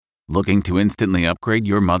Looking to instantly upgrade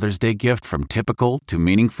your Mother's Day gift from typical to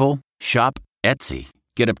meaningful? Shop Etsy.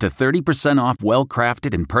 Get up to 30% off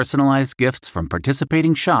well-crafted and personalized gifts from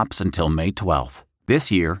participating shops until May 12th. This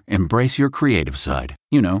year, embrace your creative side.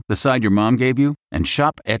 You know, the side your mom gave you. And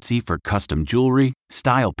shop Etsy for custom jewelry,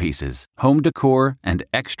 style pieces, home decor, and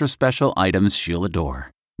extra special items she'll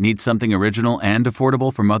adore. Need something original and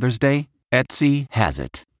affordable for Mother's Day? Etsy has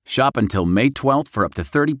it. Shop until May 12th for up to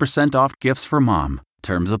 30% off gifts for mom.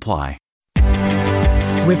 Terms apply.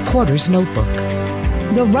 Reporter's Notebook.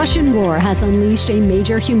 The Russian war has unleashed a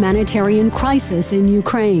major humanitarian crisis in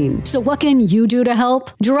Ukraine. So what can you do to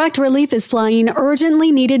help? Direct Relief is flying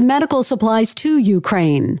urgently needed medical supplies to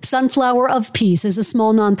Ukraine. Sunflower of Peace is a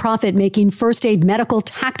small nonprofit making first aid medical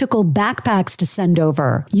tactical backpacks to send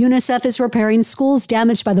over. UNICEF is repairing schools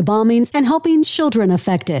damaged by the bombings and helping children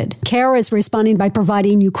affected. CARE is responding by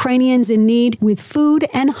providing Ukrainians in need with food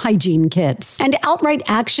and hygiene kits. And Outright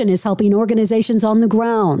Action is helping organizations on the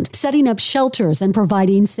ground, setting up shelters and providing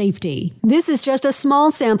safety. This is just a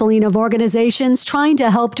small sampling of organizations trying to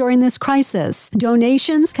help during this crisis.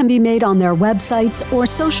 Donations can be made on their websites or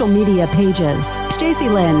social media pages. Stacey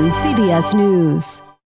Lynn, CBS News.